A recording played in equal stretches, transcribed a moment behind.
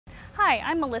Hi,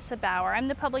 I'm Melissa Bauer. I'm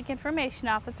the Public Information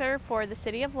Officer for the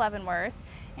City of Leavenworth,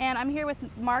 and I'm here with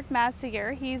Mark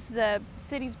Maziger. He's the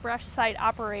city's brush site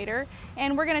operator,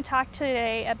 and we're going to talk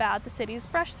today about the city's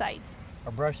brush site.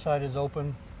 Our brush site is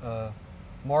open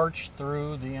March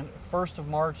through the 1st of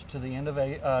March to the end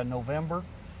of November,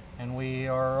 and we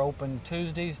are open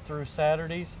Tuesdays through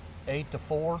Saturdays, 8 to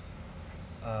 4.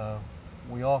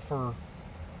 We offer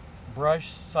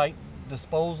brush site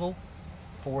disposal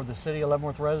for the City of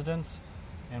Leavenworth residents,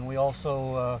 and we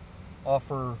also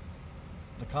offer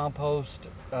the compost.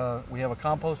 We have a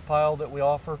compost pile that we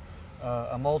offer,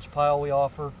 a mulch pile we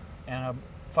offer, and a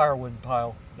firewood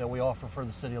pile that we offer for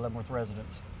the City of Leavenworth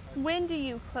residents. When do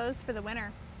you close for the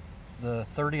winter? The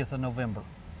 30th of November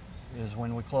is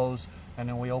when we close, and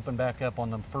then we open back up on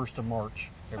the 1st of March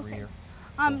every year.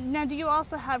 Now, do you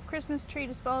also have Christmas tree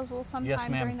disposal sometime Yes,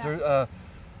 during ma'am. that?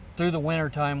 Through the winter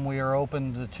time, we are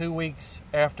open the 2 weeks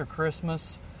after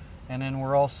Christmas, and then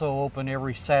we're also open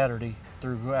every Saturday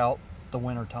throughout the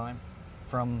winter time,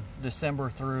 from December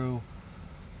through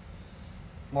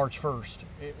March 1st.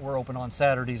 We're open on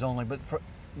Saturdays only, but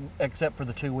except for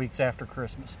the 2 weeks after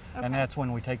Christmas, and that's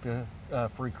when we take the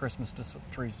free Christmas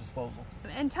trees disposal.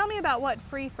 And tell me about what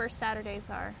free First Saturdays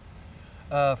are.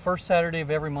 First Saturday of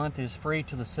every month is free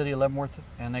to the City of Leavenworth,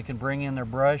 and they can bring in their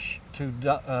brush to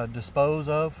dispose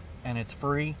of, and it's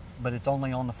free, but it's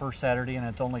only on the first Saturday, and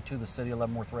it's only to the City of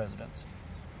Leavenworth residents.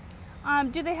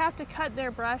 Do they have to cut their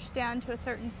brush down to a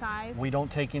certain size? We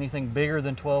don't take anything bigger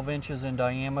than 12 inches in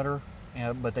diameter,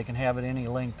 but they can have it any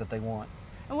length that they want.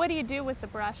 And what do you do with the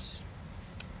brush?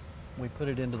 We put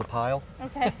it into the pile.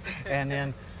 Okay. And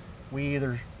then we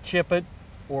either chip it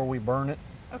or we burn it.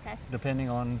 Okay. Depending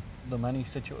on the money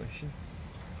situation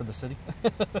for the city.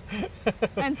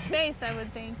 And space, I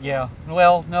would think. Yeah.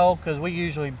 Well, no, because we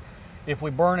usually, if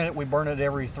we burn it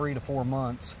every 3 to 4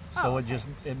 months. So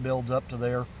it builds up to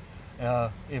there.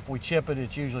 If we chip it,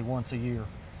 it's usually once a year.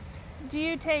 Do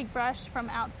you take brush from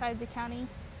outside the county?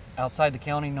 Outside the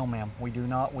county, no, ma'am. We do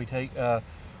not. We take.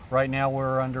 Right now,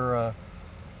 we're under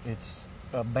it's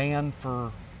a ban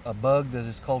for a bug that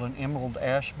is called an emerald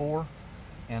ash borer,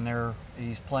 and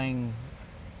he's playing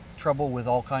trouble with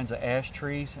all kinds of ash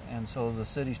trees, and so the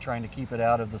city's trying to keep it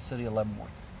out of the City of Leavenworth.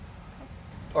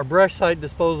 Our brush site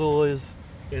disposal is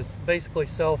basically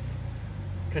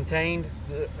self-contained.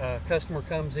 The customer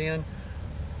comes in,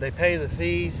 they pay the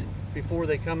fees before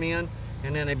they come in,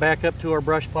 and then they back up to our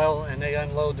brush pile and they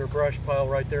unload their brush pile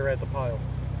right there at the pile.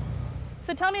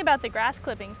 So tell me about the grass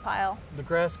clippings pile. The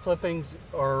grass clippings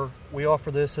we offer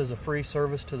this as a free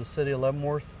service to the City of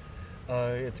Leavenworth.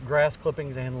 It's grass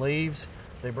clippings and leaves.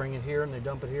 They bring it here and they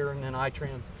dump it here, and then I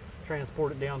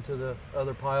transport it down to the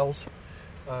other piles.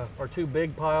 Our 2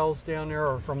 big piles down there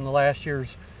are from the last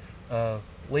year's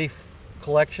leaf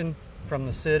collection from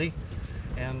the city,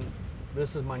 and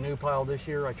this is my new pile this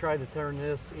year. I tried to turn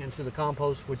this into the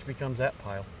compost, which becomes that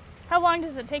pile. How long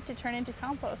does it take to turn into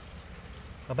compost?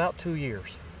 About 2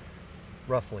 years,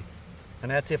 roughly. And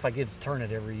that's if I get to turn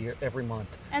it every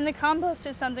month. And the compost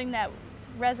is something that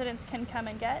residents can come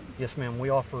and get? Yes, ma'am. We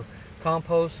offer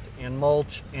compost and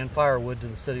mulch and firewood to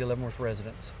the City of Leavenworth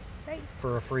residents. Great.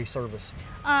 For a free service.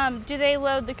 Do they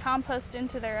load the compost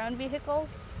into their own vehicles?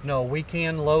 No, we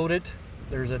can load it.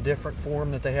 There's a different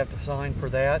form that they have to sign for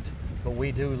that, but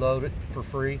we do load it for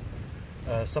free.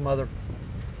 Some other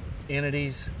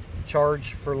entities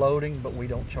charge for loading, but we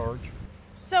don't charge.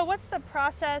 So what's the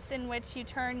process in which you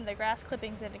turn the grass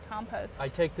clippings into compost? I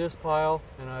take this pile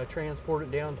and I transport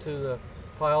it down to the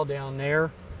pile down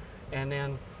there, and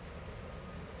then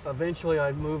eventually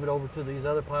I move it over to these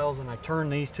other piles and I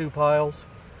turn these 2 piles,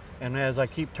 and as I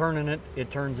keep turning it, it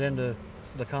turns into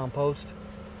the compost.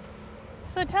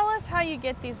 So tell us how you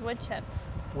get these wood chips.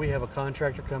 We have a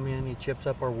contractor come in, he chips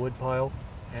up our wood pile,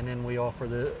 and then we offer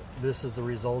this is the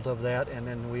result of that, and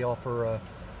then we offer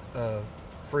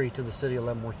free to the City of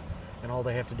Leavenworth, and all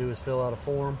they have to do is fill out a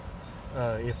form.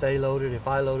 If they load it, if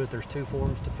I load it, there's 2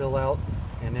 forms to fill out,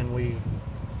 and then we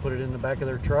put it in the back of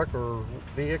their truck or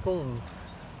vehicle, and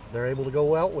they're able to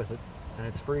go out with it, and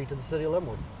it's free to the City of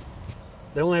Leavenworth.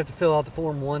 They only have to fill out the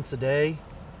form once a day,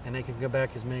 and they can go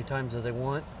back as many times as they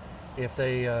want. If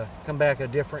they come back a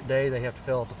different day, they have to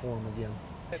fill out the form again.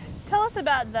 Tell us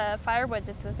about the firewood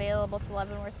that's available to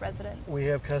Leavenworth residents. We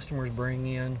have customers bring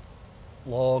in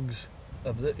logs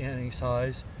of any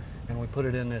size, and we put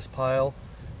it in this pile,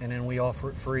 and then we offer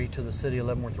it free to the City of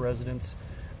Leavenworth residents.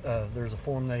 There's a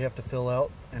form they have to fill out,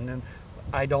 and then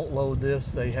I don't load this,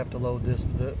 they have to load this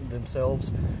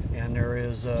themselves, and there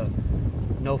is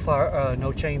no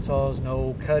chainsaws,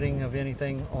 no cutting of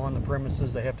anything on the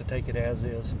premises. They have to take it as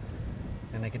is,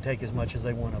 and they can take as much as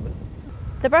they want of it.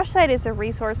 The brush site is a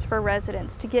resource for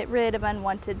residents to get rid of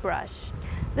unwanted brush.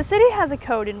 The city has a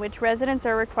code in which residents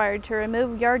are required to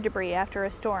remove yard debris after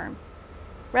a storm.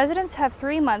 Residents have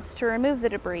 3 months to remove the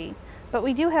debris, but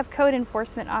we do have code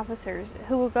enforcement officers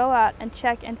who will go out and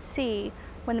check and see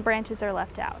when the branches are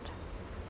left out.